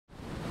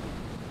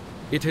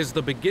It is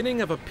the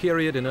beginning of a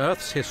period in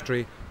Earth's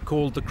history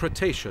called the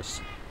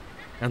Cretaceous,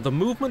 and the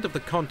movement of the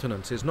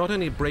continents is not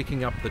only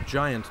breaking up the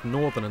giant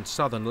northern and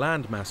southern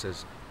land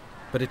masses,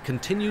 but it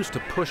continues to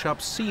push up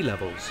sea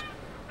levels.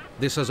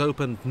 This has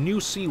opened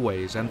new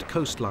seaways and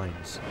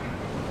coastlines.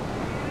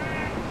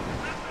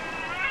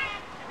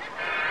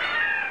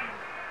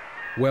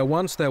 Where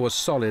once there was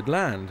solid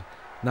land,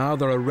 now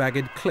there are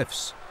ragged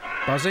cliffs,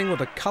 buzzing with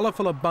a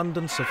colorful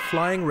abundance of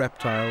flying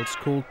reptiles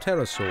called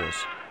pterosaurs.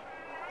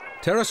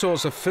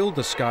 Pterosaurs have filled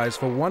the skies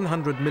for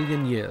 100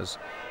 million years,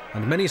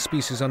 and many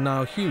species are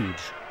now huge.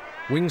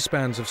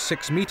 Wingspans of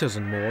 6 meters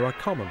and more are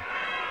common.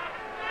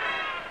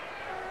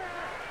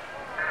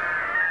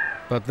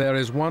 But there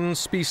is one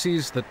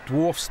species that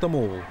dwarfs them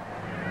all.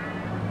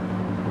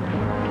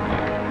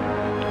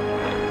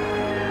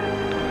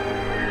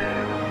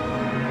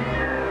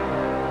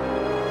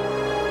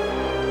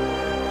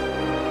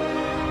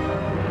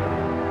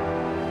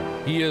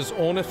 He is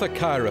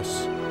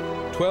Ornithocheirus,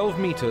 12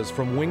 meters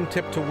from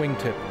wingtip to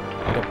wingtip,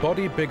 and a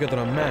body bigger than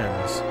a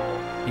man's.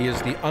 He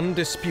is the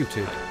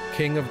undisputed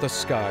king of the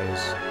skies.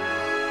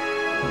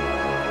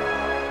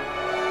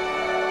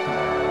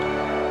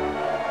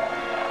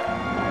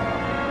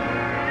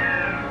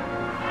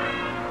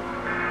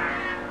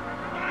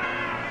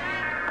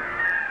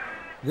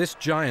 This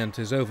giant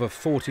is over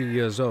 40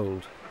 years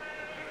old.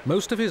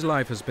 Most of his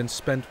life has been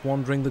spent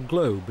wandering the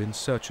globe in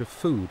search of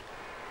food.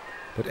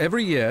 But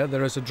every year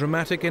there is a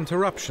dramatic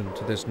interruption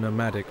to this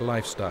nomadic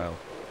lifestyle.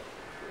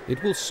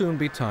 It will soon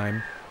be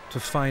time to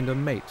find a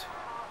mate.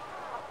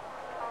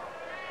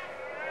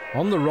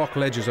 On the rock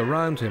ledges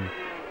around him,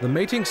 the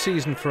mating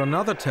season for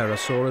another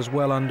pterosaur is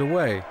well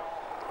underway,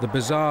 the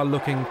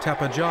bizarre-looking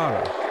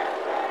Tapejara.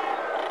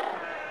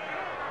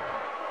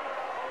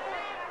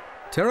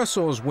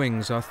 Pterosaurs'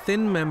 wings are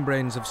thin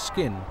membranes of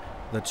skin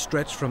that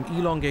stretch from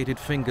elongated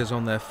fingers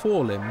on their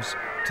forelimbs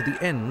to the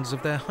ends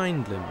of their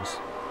hind limbs.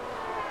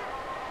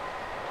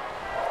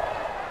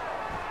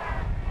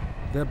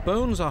 Their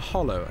bones are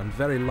hollow and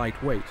very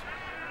lightweight.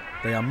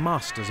 They are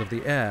masters of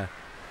the air,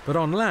 but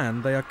on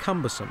land they are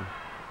cumbersome,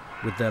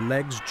 with their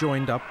legs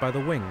joined up by the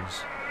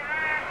wings.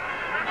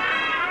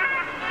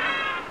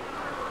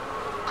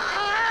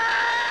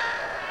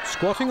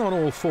 Squatting on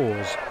all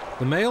fours,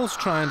 the males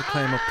try and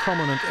claim a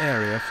prominent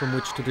area from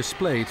which to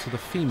display to the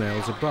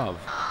females above.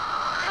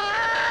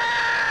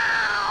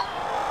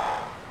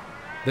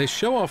 They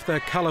show off their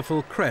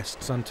colorful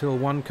crests until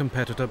one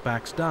competitor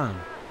backs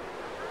down.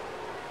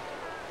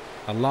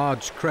 A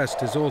large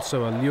crest is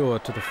also a lure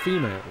to the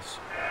females.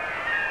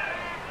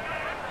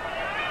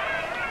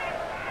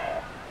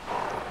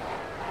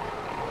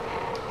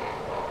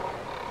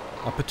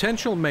 A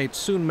potential mate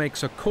soon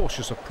makes a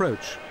cautious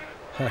approach,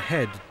 her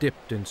head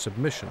dipped in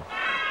submission.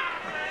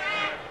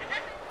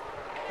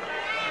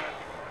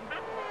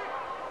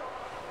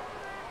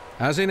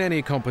 As in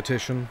any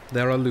competition,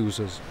 there are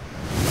losers.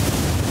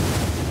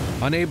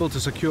 Unable to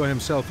secure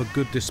himself a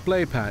good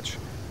display patch,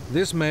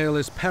 this male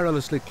is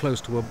perilously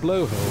close to a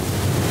blowhole.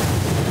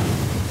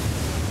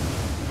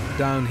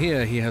 Down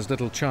here, he has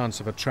little chance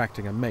of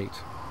attracting a mate.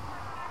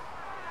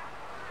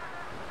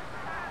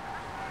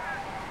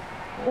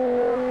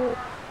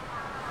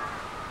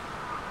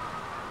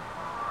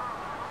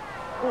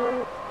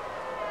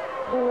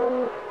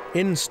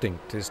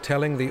 Instinct is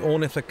telling the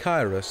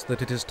Ornithocheirus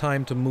that it is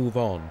time to move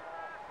on.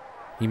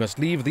 He must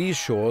leave these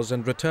shores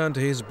and return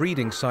to his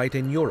breeding site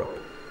in Europe,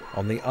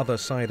 on the other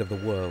side of the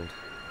world.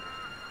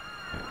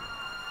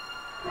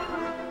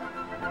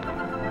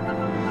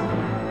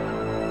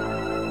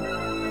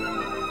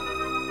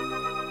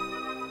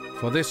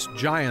 For this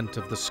giant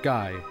of the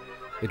sky,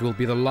 it will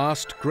be the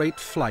last great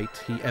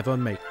flight he ever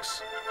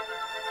makes.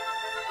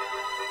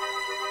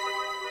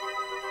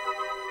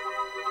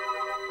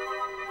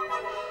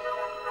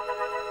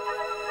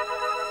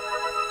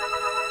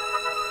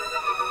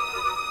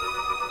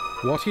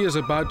 What he is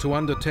about to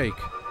undertake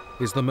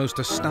is the most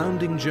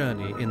astounding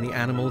journey in the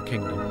animal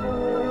kingdom.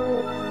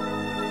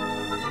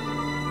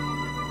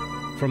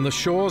 From the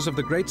shores of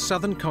the great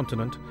southern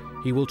continent,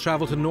 he will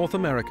travel to North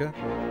America,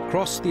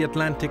 cross the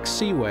Atlantic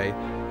Seaway,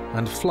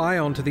 and fly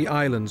onto the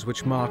islands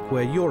which mark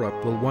where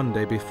Europe will one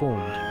day be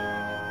formed.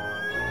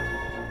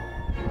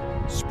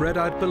 Spread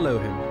out below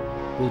him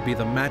will be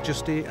the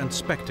majesty and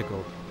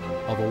spectacle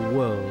of a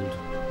world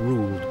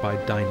ruled by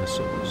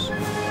dinosaurs.